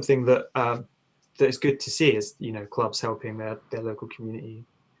 It's something that that is good to see, is, you know, clubs helping their local community.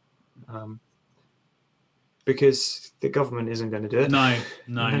 Because the government isn't going to do it. No.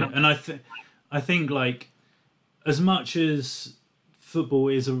 And I think like as much as football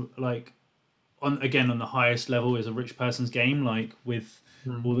is on the highest level is a rich person's game, like with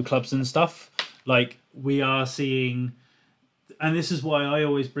all the clubs and stuff, like we are seeing, and this is why I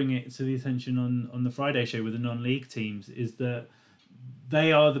always bring it to the attention on the Friday show with the non-league teams, is that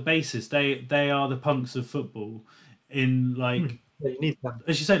they are the basis. They are the punks of football in like. Yeah, you need them.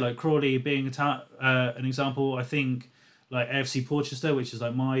 As you say, like Crawley being an example. I think like AFC Portchester, which is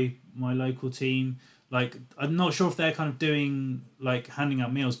like my local team. Like I'm not sure if they're kind of doing like handing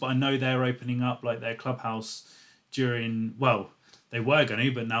out meals, but I know they're opening up like their clubhouse during. Well, they were going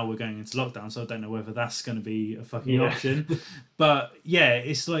to, but now we're going into lockdown, so I don't know whether that's going to be a fucking option. But yeah,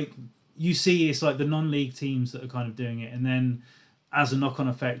 it's like you see, it's like the non-league teams that are kind of doing it, and then as a knock-on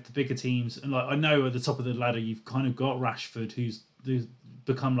effect, the bigger teams, and like I know at the top of the ladder, you've kind of got Rashford, who's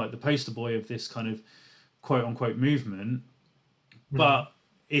become like the poster boy of this kind of quote-unquote movement. But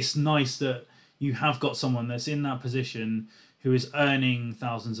it's nice that you have got someone that's in that position who is earning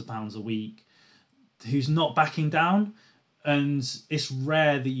thousands of pounds a week, who's not backing down. And it's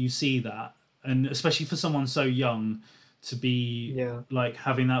rare that you see that. And especially for someone so young to be like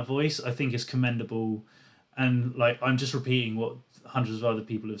having that voice, I think is commendable. And like, I'm just repeating what hundreds of other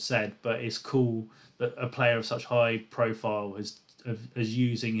people have said, but it's cool that a player of such high profile is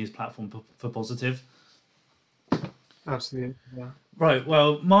using his platform for positive. Absolutely, yeah. Right,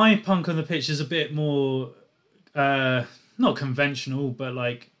 well, my punk on the pitch is a bit more, not conventional, but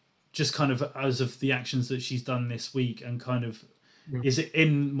like just kind of as of the actions that she's done this week and kind of is it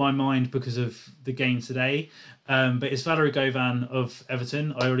in my mind because of the game today. But it's Valerie Govan of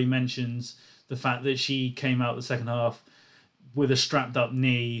Everton. I already mentioned the fact that she came out the second half with a strapped up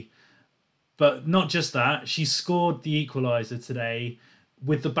knee. But not just that, she scored the equaliser today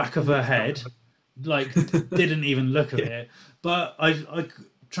with the back of her head. Like, didn't even look at it. But I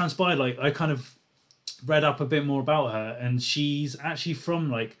transpired, like, I kind of read up a bit more about her, and she's actually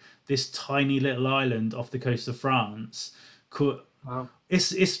from, like, this tiny little island off the coast of France. Wow.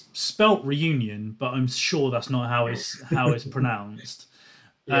 It's spelt Reunion, but I'm sure that's not how it's pronounced.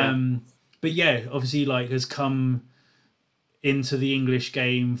 Yeah. But yeah, obviously, like, has come into the English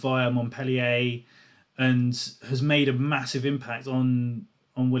game via Montpellier and has made a massive impact on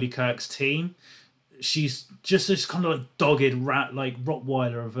Willie Kirk's team. She's just this kind of like dogged rat, like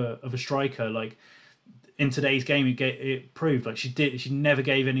Rottweiler of a striker. Like in today's game, it proved like she never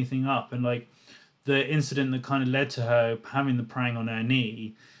gave anything up, and like the incident that kind of led to her having the prang on her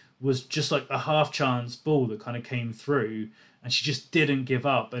knee was just like a half chance ball that kind of came through, and she just didn't give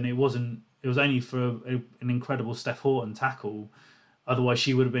up. And it was only for an incredible Steph Horton tackle. Otherwise,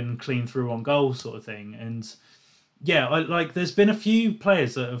 she would have been clean through on goal, sort of thing. And yeah, there's been a few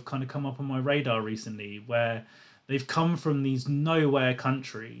players that have kind of come up on my radar recently where they've come from these nowhere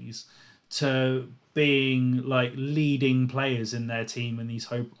countries to being like leading players in their team in these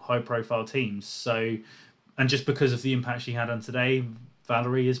high profile teams. So, and just because of the impact she had on today,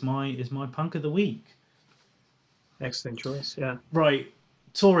 Valerie is my punk of the week. Excellent choice. Yeah. Right.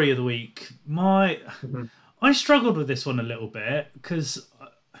 Tory of the week. I struggled with this one a little bit because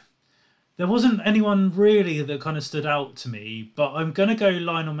there wasn't anyone really that kind of stood out to me, but I'm going to go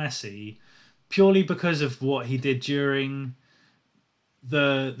Lionel Messi purely because of what he did during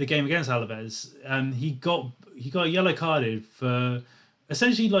the game against Alaves. He got yellow carded for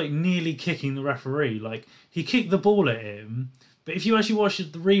essentially like nearly kicking the referee. Like he kicked the ball at him, but if you actually watch the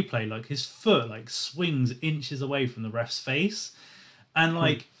replay, like his foot like swings inches away from the ref's face. And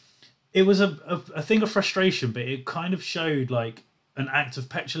like it was a thing of frustration, but it kind of showed like an act of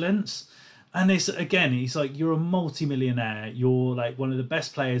petulance. And it's again, he's like, you're a multi-millionaire, you're like one of the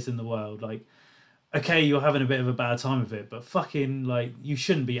best players in the world. Like, okay, you're having a bit of a bad time of it, but fucking like you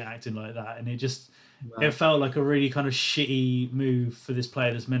shouldn't be acting like that. And it felt like a really kind of shitty move for this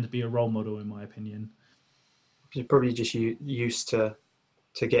player that's meant to be a role model, in my opinion. He's probably just used to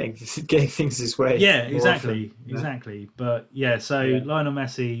getting things his way. Yeah, exactly. But yeah, Lionel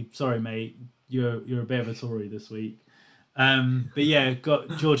Messi, sorry mate, you're a bit of a Tory this week. But yeah, got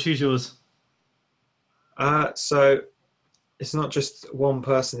George, who's yours? So it's not just one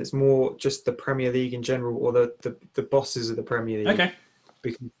person; it's more just the Premier League in general, or the bosses of the Premier League. Okay.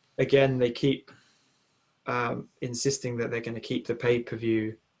 Because again, they keep insisting that they're going to keep the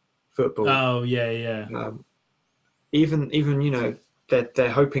pay-per-view football. Oh yeah. Even you know they're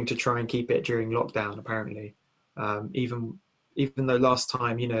hoping to try and keep it during lockdown. Apparently, even though last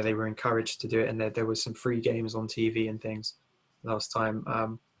time they were encouraged to do it, and there was some free games on TV and things last time.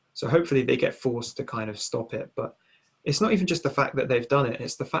 So hopefully they get forced to kind of stop it. But it's not even just the fact that they've done it;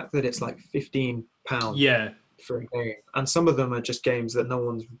 it's the fact that it's like £15 for a game, and some of them are just games that no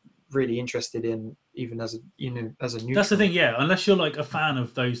one's really interested in, even as a neutral. That's the thing, yeah. Unless you're like a fan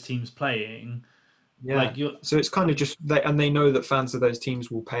of those teams playing. Yeah. So it's kind of just they know that fans of those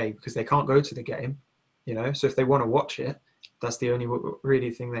teams will pay because they can't go to the game, So if they want to watch it, that's the only really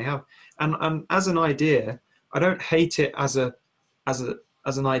thing they have. And as an idea, I don't hate it as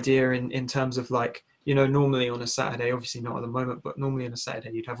an idea in terms of like normally on a Saturday, obviously not at the moment, but normally on a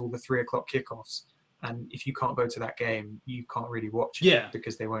Saturday you'd have all the 3:00 kickoffs, and if you can't go to that game, you can't really watch it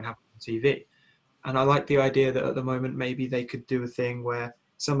because they won't have it on TV. And I like the idea that at the moment maybe they could do a thing where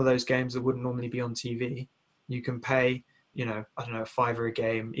some of those games that wouldn't normally be on TV, you can pay you know, I don't know, a $5 a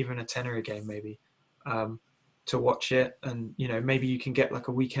game, even a $10 a game maybe, to watch it. And, you know, maybe you can get like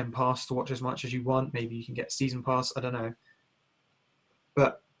a weekend pass to watch as much as you want. Maybe you can get a season pass. I don't know.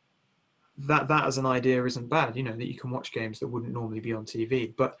 But that as an idea isn't bad, you know, that you can watch games that wouldn't normally be on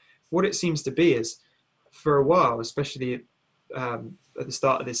TV. But what it seems to be is, for a while, especially at the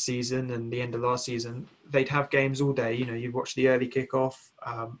start of this season and the end of last season, they'd have games all day. You know, you'd watch the early kickoff,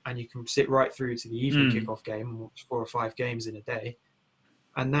 and you can sit right through to the evening kickoff game and watch 4 or 5 games in a day.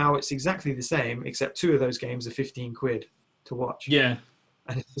 And now it's exactly the same, except 2 of those games are 15 quid to watch. Yeah.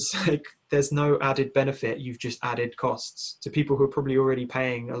 And it's like, there's no added benefit. You've just added costs to people who are probably already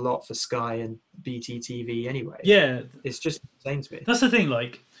paying a lot for Sky and BT TV anyway. Yeah. It's just insane to me. That's the thing,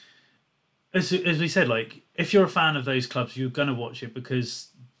 like, as we said, like, if you're a fan of those clubs, you're going to watch it because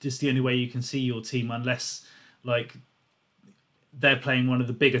it's the only way you can see your team, unless, like, they're playing one of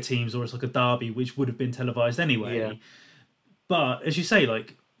the bigger teams or it's like a derby, which would have been televised anyway. Yeah. But, as you say,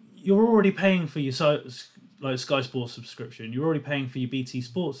 like, you're already paying for your Sky Sports subscription. You're already paying for your BT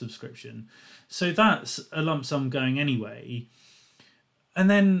Sports subscription. So that's a lump sum going anyway. And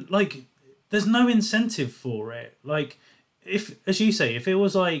then, like, there's no incentive for it. Like, if, as you say, if it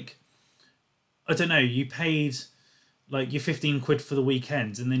was like, I don't know, you paid like your 15 quid for the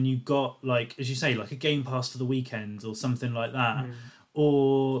weekend and then you got, like, as you say, like a game pass for the weekend or something like that.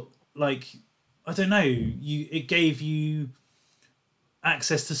 Or, like, I don't know, it gave you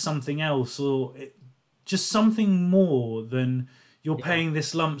access to something else, or just something more than you're paying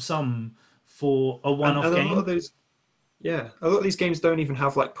this lump sum for a one-off game. A lot of these games don't even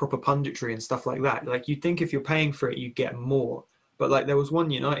have like proper punditry and stuff like that. Like, you'd think if you're paying for it, you get more. But like, there was one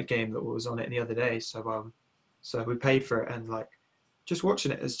United game that was on it the other day, so we paid for it, and like, just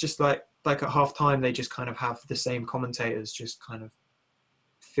watching it, it's just like at half time they just kind of have the same commentators just kind of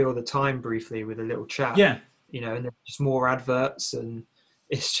fill the time briefly with a little chat. Yeah. You know, and there's just more adverts, and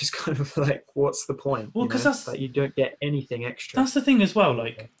it's just kind of like, what's the point? Well, because that's like, you don't get anything extra. That's the thing as well.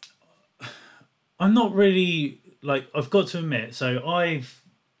 Like, I'm not really, like, I've got to admit, so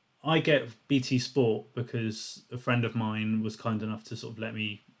I get BT Sport because a friend of mine was kind enough to sort of let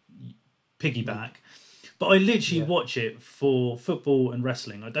me piggyback. But I literally watch it for football and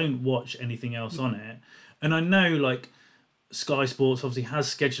wrestling. I don't watch anything else on it. And I know, like, Sky Sports obviously has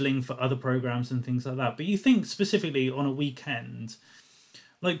scheduling for other programs and things like that. But you think specifically on a weekend,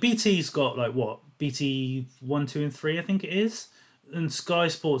 like, BT's got, like, what? BT 1, 2 and 3, I think it is. And Sky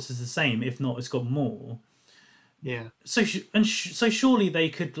Sports is the same. If not, it's got more. Yeah. So surely they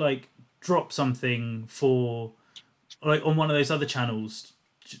could, like, drop something for, like, on one of those other channels,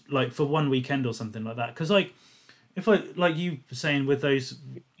 like, for one weekend or something like that. Because, like, if I, like you were saying with those,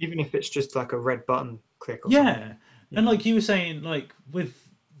 even if it's just like a red button click or something. And like you were saying, like, with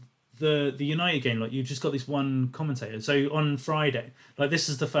the United game, like, you've just got this one commentator. So on Friday, like, this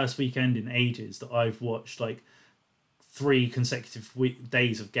is the first weekend in ages that I've watched, like, 3 consecutive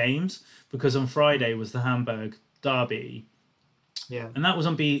days of games, because on Friday was the Hamburg derby, and that was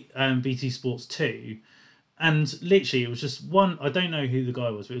on BT Sports 2, and literally it was just one, I don't know who the guy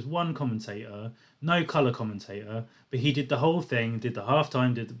was, but it was one commentator, no colour commentator, but he did the whole thing, did the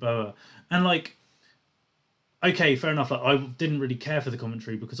halftime, did the blah, and, like, okay, fair enough, like, I didn't really care for the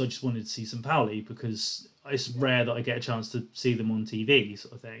commentary because I just wanted to see St. Pauli, because it's rare that I get a chance to see them on TV,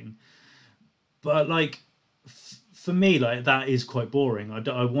 sort of thing. But, like, for me, like, that is quite boring.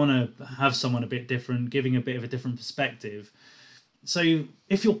 I want to have someone a bit different, giving a bit of a different perspective. So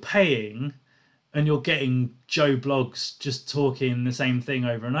if you're paying and you're getting Joe Blogs just talking the same thing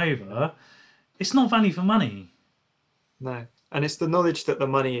over and over, it's not value for money. No. And it's the knowledge that the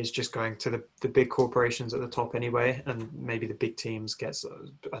money is just going to the big corporations at the top anyway, and maybe the big teams gets,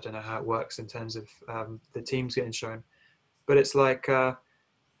 I don't know how it works in terms of the teams getting shown. But it's like,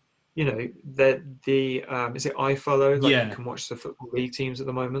 you know, is it iFollow? Like, you can watch the Football League teams at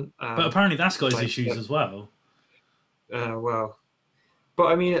the moment. But apparently that's got its issues as well. Well, but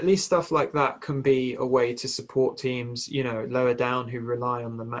I mean, at least stuff like that can be a way to support teams, you know, lower down, who rely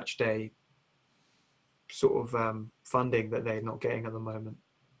on the match day sort of funding that they're not getting at the moment.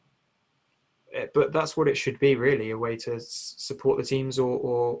 But that's what it should be, really, a way to support the teams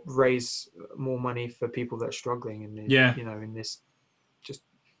or raise more money for people that are struggling in you know, in this just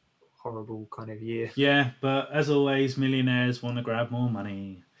horrible kind of year. Yeah, but as always, millionaires want to grab more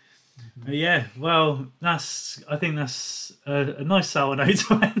money. Yeah, well, I think that's a nice sour note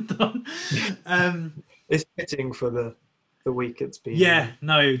to end on. It's fitting for the week it's been. Yeah,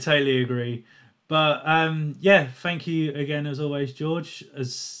 no, totally agree. But yeah, thank you again as always, George.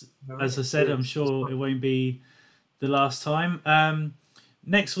 As I said, I'm sure it won't be the last time.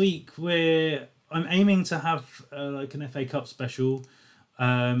 Next week we're I'm aiming to have like an FA Cup special.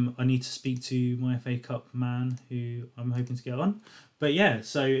 I need to speak to my FA Cup man who I'm hoping to get on. But yeah,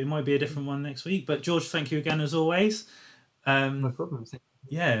 so it might be a different one next week. But George, thank you again as always. No problem.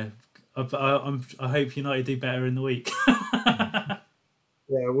 Yeah, I hope United do better in the week.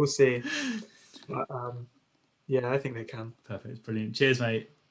 Yeah, we'll see. But, yeah, I think they can. Perfect, brilliant. Cheers, mate.